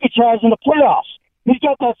what Jokic has in the playoffs. He's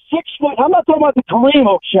got that 6-foot. I'm not talking about the Kareem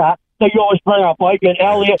hook shot that you always bring up, Mike and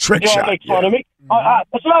Elliot. Trick shot, make fun of me.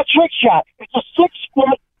 It's not a trick shot. It's a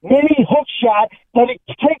 6-foot mini hook shot that it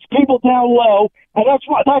takes people down low, and that's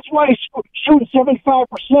why he's shooting 75%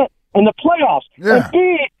 in the playoffs. Yeah.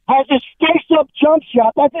 Embiid has this face-up jump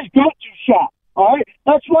shot. That's his go-to shot. All right,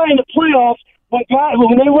 that's why in the playoffs when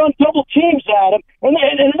they run double teams at him, and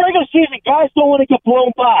in the regular season, guys don't want to get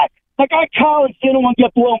blown by. That guy Collins didn't want to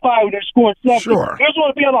get blown by when they're scoring 7. Sure. He doesn't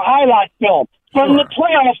want to be on a highlight film. But in the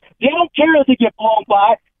playoffs, they don't care if they get blown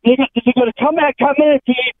by. They're going to come in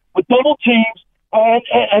deep with double teams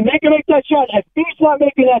and they can make that shot. If he's not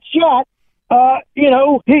making that shot, he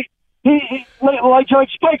like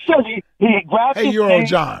Spike says, he grabs his Euro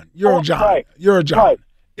John. Right.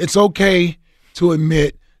 It's okay to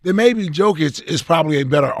admit that maybe Jokic is probably a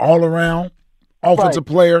better all-around offensive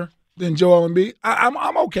player than Joel Embiid.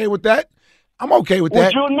 I'm okay with that. Would you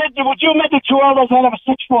admit that Joel doesn't have a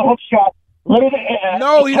 6-foot hook shot?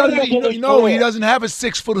 No, he doesn't. He doesn't have a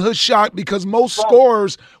 6-foot hook shot because most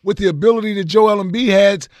scorers with the ability that Joel Embiid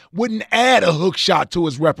has wouldn't add a hook shot to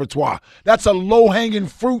his repertoire. That's a low-hanging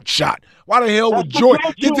fruit shot. Why the hell would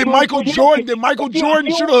Jordan? Did Michael Jordan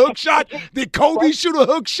shoot a hook shot? Did Kobe shoot a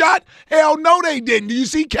hook shot? Hell no, they didn't. Do you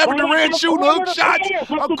see Kevin Durant shooting hook shots?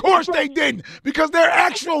 Of course they didn't, because they're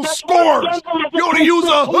actual scorers. You only use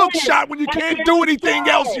a hook shot when you can't do anything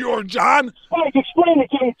else, you're John. Spike, explain the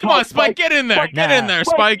game. Come on, Spike, get in there. Get in there,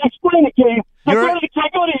 Spike. Explain the game.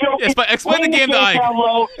 Explain the game to Ike.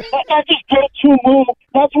 That's just go-to move.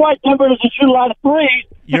 That's why Denver doesn't shoot a lot of threes.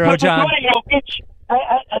 Eurojohn.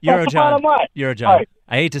 Right.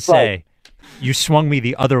 I hate to say, you swung me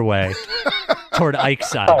the other way toward Ike's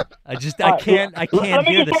side. I can't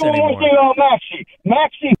hear this anymore.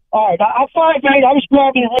 Maxi. All right, I'm 5'8". I was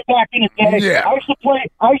grabbing it right back in the day. Yeah. I used to play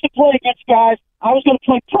against guys. I was going to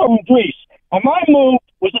play pro in Greece. And my move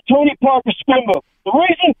was the Tony Parker spin move. The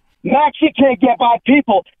reason Maxey can't get by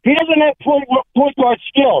people, he doesn't have point guard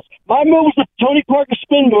skills. My move was the Tony Parker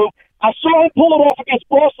spin move. I saw him pull it off against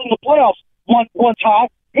Boston in the playoffs one time.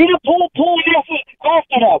 He didn't pull it off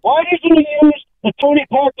after that. Why doesn't he use the Tony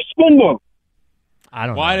Parker spin move? I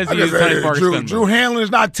don't know. Why does he use Tony Parker spin move? Drew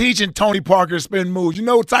Hanlon's not teaching Tony Parker spin moves. You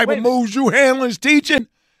know what type of moves Drew Hanlon's teaching?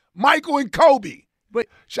 Michael and Kobe. But,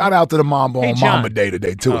 shout out to the Mamba on John. Mamba Day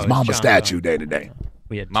today, too. It's Mamba Statue Day today.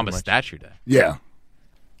 We had Mamba Statue Day. Yeah.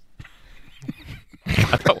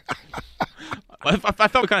 I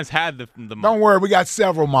thought we kind of had the Don't worry, we got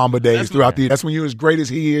several Mamba days throughout the year. That's when you're as great as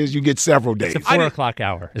he is, you get several days. It's a 4 o'clock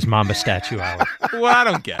hour. Is Mamba Statue hour. What I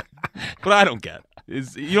don't get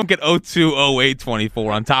is you don't get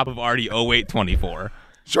 020824 on top of already 0824.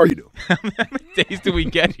 Sure you do. How many days do we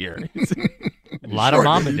get here? A lot of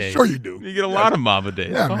Mamba days. Sure you do. You get a lot of Mamba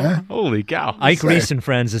days. Yeah, man. Holy cow. Ike Reese and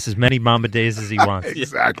friends, this is many Mamba days as he wants.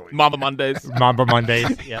 Exactly. Mamba Mondays. Mamba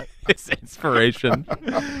Mondays, yeah. It's inspiration.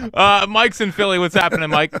 Mike's in Philly. What's happening,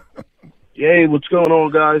 Mike? Hey, what's going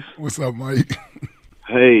on, guys? What's up, Mike?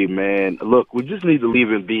 Hey, man. Look, we just need to leave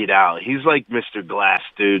Embiid out. He's like Mr. Glass,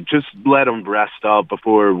 dude. Just let him rest up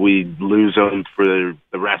before we lose him for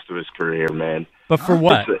the rest of his career, man. But for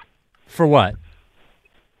what? For what?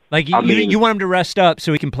 Like, you want him to rest up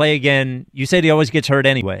so he can play again. You said he always gets hurt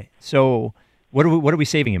anyway. So what are we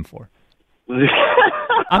saving him for?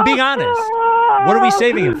 I'm being honest. What are we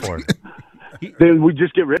saving him for? Then we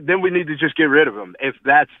just Then we need to just get rid of him. If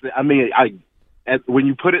that's, when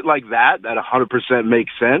you put it like that 100%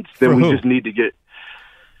 makes sense. Then we just need to get.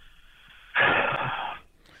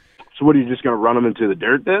 So what, are you just going to run him into the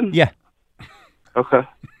dirt then? Yeah. Okay.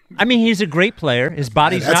 I mean, he's a great player. His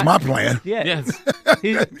body's that's my plan. Yeah.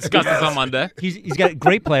 Discuss this on Monday. He's got a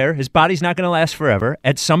great player. His body's not going to last forever.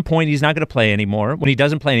 At some point, he's not going to play anymore. When he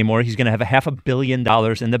doesn't play anymore, he's going to have $500 million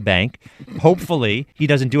in the bank. Hopefully, he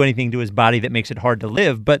doesn't do anything to his body that makes it hard to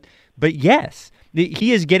live. But yes,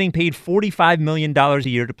 he is getting paid $45 million a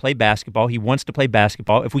year to play basketball. He wants to play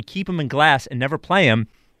basketball. If we keep him in glass and never play him,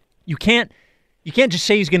 you can't just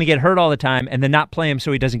say he's going to get hurt all the time and then not play him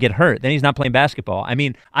so he doesn't get hurt. Then he's not playing basketball. I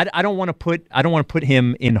mean, I don't want to put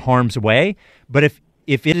him in harm's way. But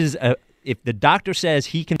if the doctor says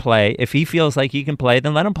he can play, if he feels like he can play,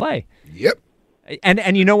 then let him play. Yep.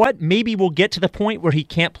 And you know what? Maybe we'll get to the point where he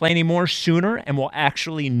can't play anymore sooner, and we'll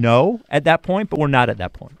actually know at that point. But we're not at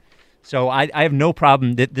that point. So I have no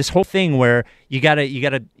problem that this whole thing where you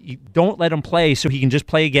don't let him play so he can just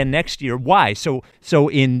play again next year. Why? So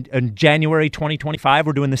in January 2025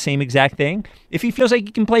 we're doing the same exact thing. If he feels like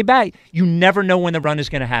he can play back, you never know when the run is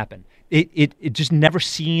going to happen. It just never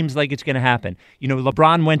seems like it's going to happen. You know,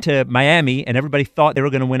 LeBron went to Miami and everybody thought they were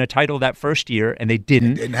going to win a title that first year and they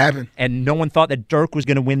didn't. It didn't happen. And no one thought that Dirk was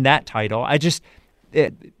going to win that title.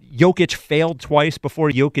 Jokic failed twice before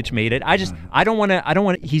Jokic made it. I don't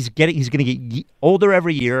want. He's going to get older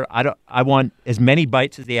every year. I want as many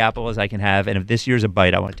bites as the apple as I can have, and if this year's a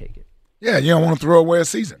bite, I want to take it. Yeah, you don't want to throw away a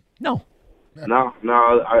season. No. No,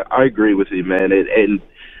 I agree with you, man. And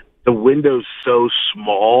the window's so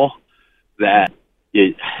small that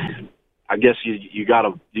I guess you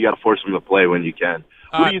gotta force them to play when you can.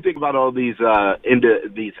 What do you think about all these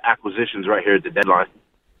these acquisitions right here at the deadline?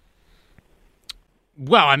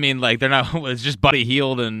 Well, I mean, like, they're not. It's just Buddy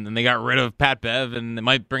Hield, and they got rid of PatBev, and they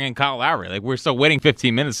might bring in Kyle Lowry. Like, we're still waiting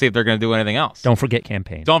 15 minutes to see if they're going to do anything else. Don't forget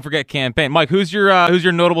campaign. Mike, who's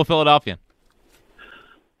your notable Philadelphian?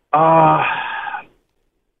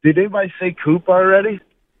 Did anybody say Coop already?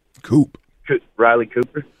 Coop. Riley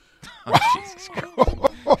Cooper. Oh, Jesus Christ.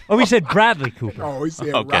 Oh, he said Bradley Cooper. Oh, he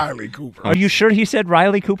said Riley Cooper. Are you sure he said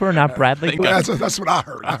Riley Cooper, not Bradley Cooper? That's what I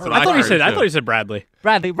heard. I thought he said Bradley.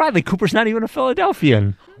 Riley Cooper's not even a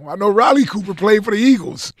Philadelphian. Well, I know Riley Cooper played for the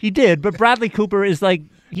Eagles. He did, but Bradley Cooper is like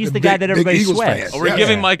he's the guy that everybody sweats. We're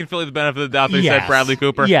giving Mike and Philly the benefit of the doubt. They said Bradley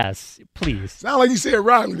Cooper. Yes, please. Sound like you said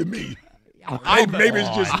Riley to me. Maybe it's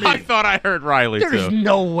just me. I thought I heard Riley too. There's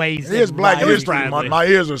no way. It's Black History. My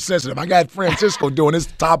ears are sensitive. I got Francisco doing his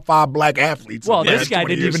top 5 black athletes. Well, this guy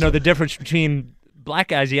didn't even know the difference between black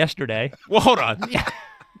guys yesterday. Well, hold on.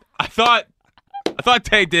 I thought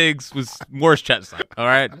Tay Diggs was Morris Chestnut. All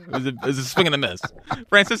right, it was a swing and a miss.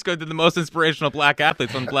 Francisco did the most inspirational black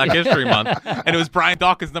athletes on Black History Month, and it was Brian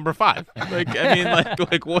Dawkins number 5.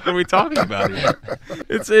 Like what are we talking about here?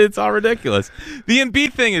 It's all ridiculous. The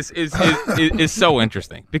Embiid thing is so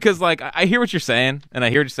interesting because like I hear what you're saying, and I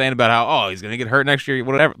hear what you're saying about how he's gonna get hurt next year,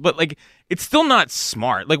 whatever. But like it's still not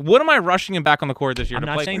smart. Like what am I rushing him back on the court this year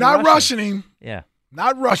to play? Not rushing him. Yeah,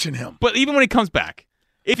 not rushing him. But even when he comes back.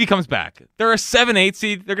 if he comes back. They're a 7-8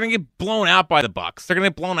 seed. They're going to get blown out by the Bucks. They're going to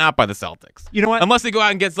get blown out by the Celtics. You know what? Unless they go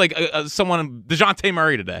out and get like someone, DeJounte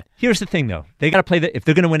Murray today. Here's the thing, though. They got to play if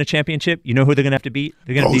they're going to win a championship, you know who they're going to have to beat?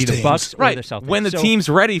 They're going to be the Bucks or the Celtics. When the team's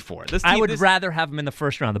ready for it. I would rather have them in the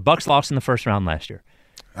first round. The Bucks lost in the first round last year.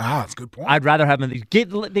 That's a good point. I'd rather have them.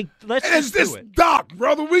 Let's just do it. Doc,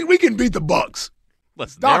 brother. We can beat the Bucks.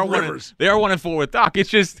 Listen, Doc Rivers. They are 1-4 with Doc. It's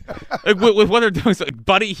just like, with what they're doing. So, like,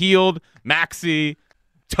 Buddy Hield, Maxey,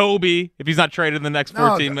 Toby, if he's not traded in the next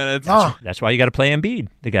 14 minutes. That's why you got to play Embiid,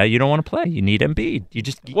 the guy you don't want to play. You need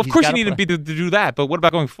Embiid. Of course you need Embiid to do that, but what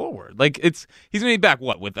about going forward? Like, he's going to be back,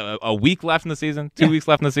 with a week left in the season? 2 weeks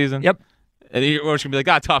left in the season? Yep. And you're going to be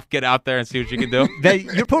like, tough, get out there and see what you can do.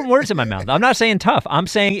 You're putting words in my mouth. I'm not saying tough. I'm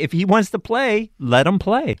saying if he wants to play, let him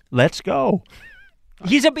play. Let's go.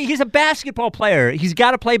 He's a basketball player. He's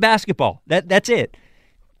got to play basketball. That's it.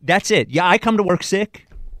 That's it. Yeah, I come to work sick.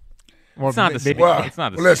 It's not the same.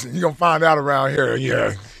 Listen, you're going to find out around here.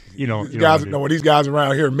 Yeah. These guys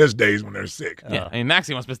around here miss days when they're sick. Yeah, I mean,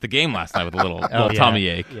 Maxey almost missed the game last night with a little tummy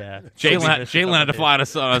ache. Yeah. Jalen had to fly on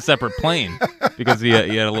a separate plane because he had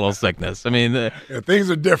a little sickness. I mean,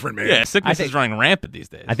 things are different, man. Yeah, sickness is running rampant these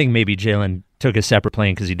days. I think maybe Jalen took a separate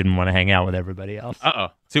plane because he didn't want to hang out with everybody else.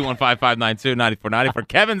 215-592-9490 for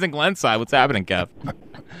Kevin's in Glenside. What's happening, Kev?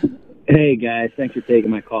 Hey guys, thanks for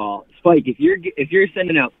taking my call. Spike, if you're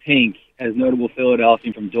sending out Pink as notable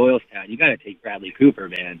Philadelphian from Doylestown, you got to take Bradley Cooper,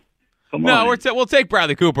 man. Come on. No, we'll take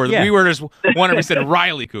Bradley Cooper. Yeah. We were just wondering if we said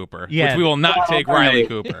Riley Cooper, which we will not take Riley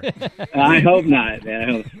Cooper. I hope not, man.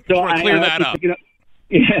 I hope. So I clear that up.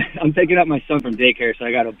 I'm picking up my son from daycare, so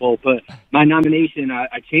I got a bolt. But my nomination,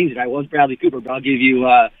 I changed it. I was Bradley Cooper, but I'll give you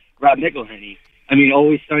Rob McElhenney. I mean,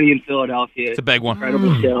 Always Sunny in Philadelphia. It's a big one.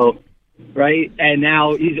 Incredible show. Right, and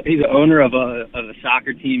now he's the owner of a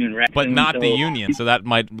soccer team in Wrexham, but not the union, so that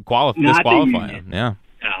might disqualify him. Yeah.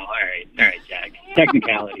 Oh, all right, Jack.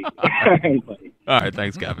 Technicality. All right, buddy. All right,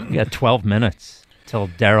 thanks, Kevin. We got 12 minutes till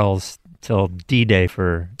D-Day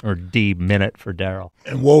or D-minute for Daryl.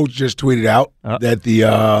 And Woj just tweeted out that the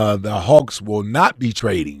Hawks will not be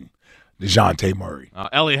trading DeJounte Murray.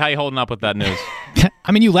 Ellie, how you holding up with that news?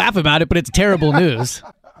 I mean, you laugh about it, but it's terrible news.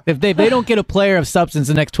 If they don't get a player of substance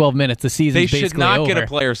in the next 12 minutes, the season's basically over. They should not get a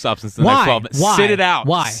player of substance in the next 12 minutes. Why? Sit it out.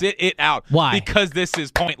 Why? Sit it out. Why? Because this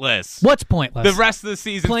is pointless. What's pointless? The rest of the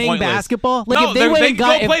season playing basketball? Like, no, if they play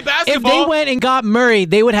basketball. If they went and got Murray,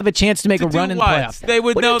 they would have a chance to make a run in the playoffs. They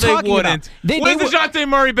would. No, they wouldn't. When's DeJounte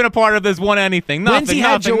Murray been a part of this? Won anything? Nothing. When's he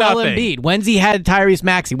had Joel Embiid? When's he had Tyrese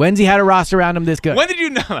Maxey? When's he had a roster around him this good? When did you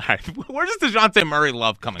know? Where does DeJounte Murray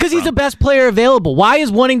love coming from? Because he's the best player available. Why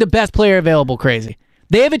is wanting the best player available crazy?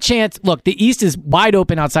 They have a chance. Look, the East is wide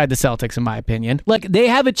open outside the Celtics, in my opinion. Like, they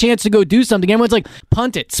have a chance to go do something. Everyone's like,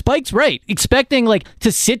 punt it. Spike's right. Expecting,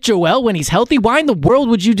 to sit Joel when he's healthy? Why in the world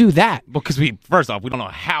would you do that? Because first off, we don't know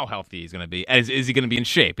how healthy he's going to be. Is he going to be in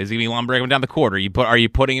shape? Is he going to be lumbering him down the court? Are you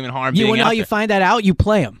putting him in harm? You know how you find that out? You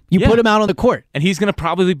play him. You put him out on the court. And he's going to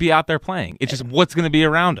probably be out there playing. It's just what's going to be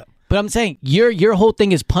around him. But I'm saying your whole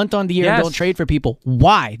thing is punt on the year and don't trade for people.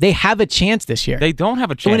 Why? They have a chance this year. They don't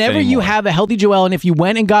have a chance Whenever anymore. you have a healthy Joel, and if you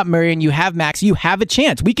went and got Murray and you have Max, you have a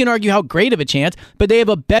chance. We can argue how great of a chance, but they have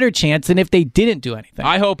a better chance than if they didn't do anything.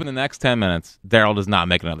 I hope in the next 10 minutes, Daryl does not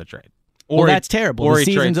make another trade. Well, that's terrible. Or the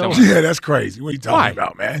season's over. Yeah, that's crazy. What are you talking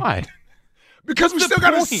about, man? Why? Because we still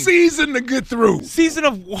got a season to get through. Season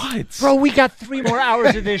of what? Bro, we got 3 more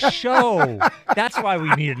hours of this show. That's why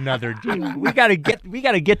we need another dude. We gotta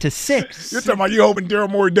get to 6. You're talking about you hoping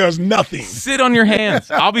Daryl Morey does nothing. Sit on your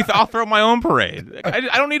hands. I'll throw my own parade. I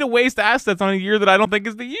don't need to waste assets on a year that I don't think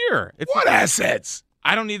is the year. What assets?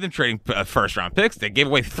 I don't need them trading first-round picks. They gave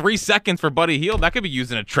away 3 seconds for Buddy Hield. That could be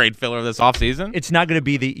used in a trade filler this offseason. It's not going to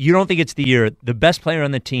be you don't think it's the year. The best player on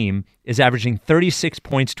the team is averaging 36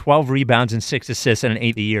 points, 12 rebounds, and 6 assists in an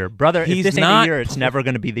 8th year. Brother, if this ain't the year, it's never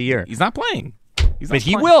going to be the year. He's not playing. But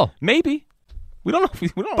he will. Maybe. We don't know.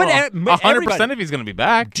 We don't know 100% if he's going to be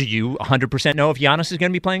back. Do you 100% know if Giannis is going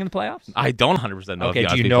to be playing in the playoffs? I don't 100% know. Okay,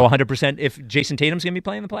 do you know 100% if Jason Tatum's going to be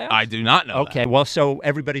playing in the playoffs? I do not know. Okay, well, so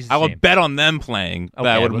everybody's the I would same. bet on them playing, but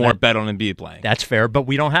I would more bet on Embiid playing. That's fair, but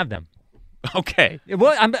we don't have them. Okay.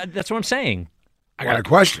 Well, that's what I'm saying. I got a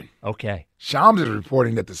question. Okay. Shams is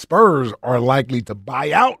reporting that the Spurs are likely to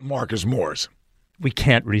buy out Marcus Morris. We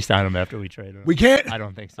can't re-sign him after we trade him. We can't? I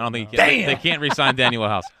don't think so. I don't think they can't re-sign Daniel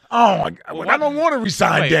House. Oh, my God. I don't want to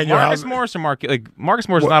re-sign Daniel Marcus House. Morris or Marcus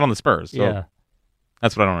Morris is not on the Spurs. So Yeah.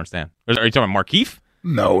 That's what I don't understand. Are you talking about Markieff?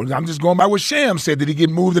 No, I'm just going by what Shams said. Did he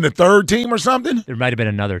get moved in the 3rd team or something? There might have been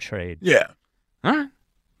another trade. Yeah. All right.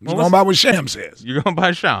 Just going by what Shams says. You're going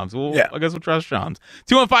by Shams. Well, Yeah. I guess we'll trust Shams.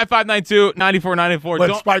 215-592-9494.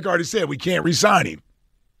 But Spike already said we can't re-sign him.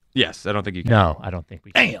 Yes, I don't think you can. No, I don't think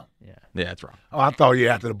we can. Damn. Yeah, that's wrong. Oh, I thought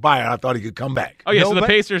after the buyout, I thought he could come back. Oh, yeah, so the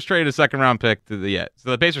Pacers traded a second-round pick to the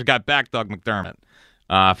So the Pacers got back Doug McDermott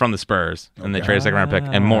from the Spurs, and they traded a second-round pick,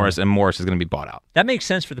 and Morris is going to be bought out. That makes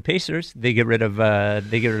sense for the Pacers. They get rid of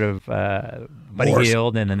Buddy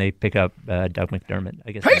Hield, and then they pick up Doug McDermott.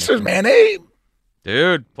 I guess Pacers, man,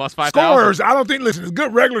 dude, plus 5,000. Scorers. I don't think. Listen, it's a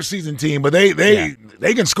good regular season team, but they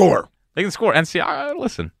can score. They can score. And see,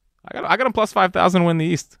 listen, I got them plus 5,000 to win the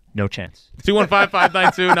East. No chance.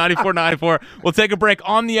 215-592-9494. We'll take a break.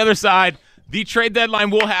 On the other side, the trade deadline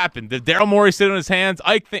will happen. Did Daryl Morey sit on his hands?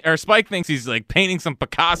 Spike thinks he's like painting some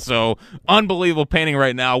Picasso. Unbelievable painting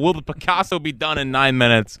right now. Will the Picasso be done in 9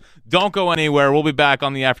 minutes? Don't go anywhere. We'll be back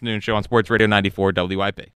on the afternoon show on Sports Radio 94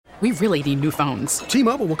 WIP. We really need new phones.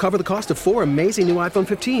 T-Mobile will cover the cost of 4 amazing new iPhone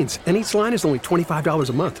 15s, and each line is only $25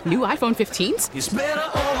 a month. New iPhone 15s? It's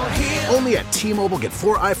better over here. Only at T-Mobile, get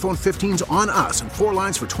 4 iPhone 15s on us and 4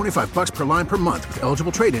 lines for $25 per line per month with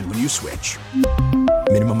eligible trade-in when you switch.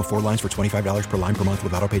 Minimum of 4 lines for $25 per line per month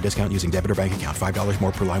with autopay discount using debit or bank account. $5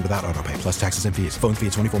 more per line without autopay, plus taxes and fees. Phone fee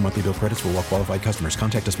at 24 monthly bill credits for well-qualified customers.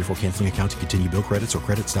 Contact us before canceling account to continue bill credits or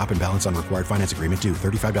credit stop and balance on required finance agreement due.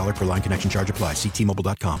 $35 per line connection charge applies. See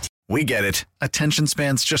T-Mobile.com. We get it. Attention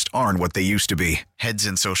spans just aren't what they used to be. Heads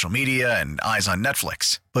in social media and eyes on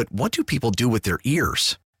Netflix. But what do people do with their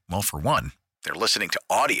ears? Well, for one, they're listening to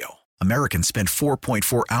audio. Americans spend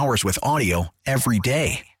 4.4 hours with audio every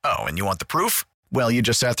day. Oh, and you want the proof? Well, you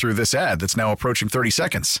just sat through this ad that's now approaching 30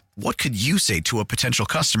 seconds. What could you say to a potential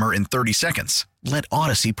customer in 30 seconds? Let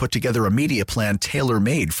Odyssey put together a media plan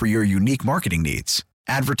tailor-made for your unique marketing needs.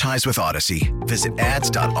 Advertise with Odyssey. Visit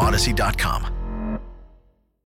ads.odyssey.com.